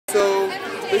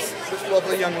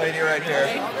lovely young lady right here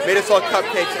made us all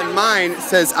cupcakes, and mine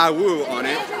says Awoo on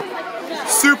it.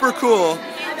 Super cool.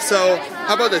 So,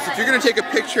 how about this? If you're gonna take a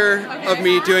picture of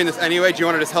me doing this anyway, do you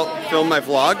want to just help film my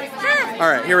vlog? Sure. All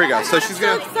right, here we go. So she's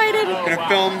gonna film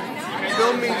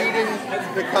me eating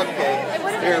the cupcake.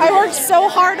 I worked so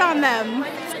hard on them.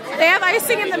 They have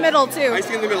icing in the middle too.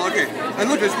 Icing in the middle. Okay. And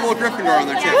look, there's a little Gryffindor on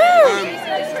there too.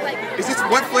 Is this,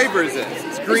 what flavor is this?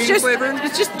 It's green flavor?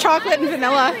 It's just chocolate and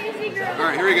vanilla. All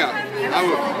right, here we go.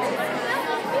 Awoo.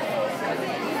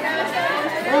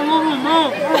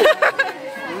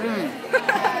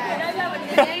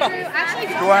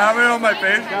 Do I have it on my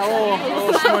face? Got a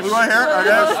little smudge. Do I hear? I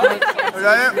got it. I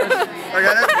got it. I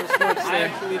got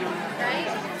it.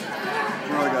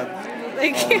 Really good.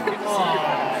 Thank you.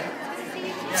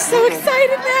 So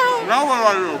excited now. Now what do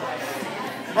I do?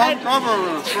 I'm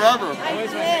covering it forever.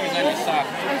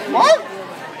 What?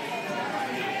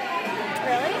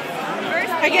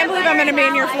 I can't believe I'm going to be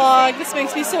in your vlog. This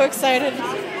makes me so excited.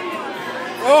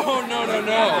 Oh, no, no,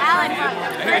 no. Alan,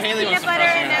 Haley peanut wants to butter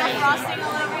press and me. then frosting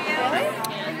all over you.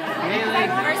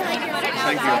 First peanut butter.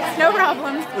 Thank you. No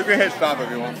problem. We can hit stop if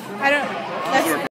you want. I don't. That's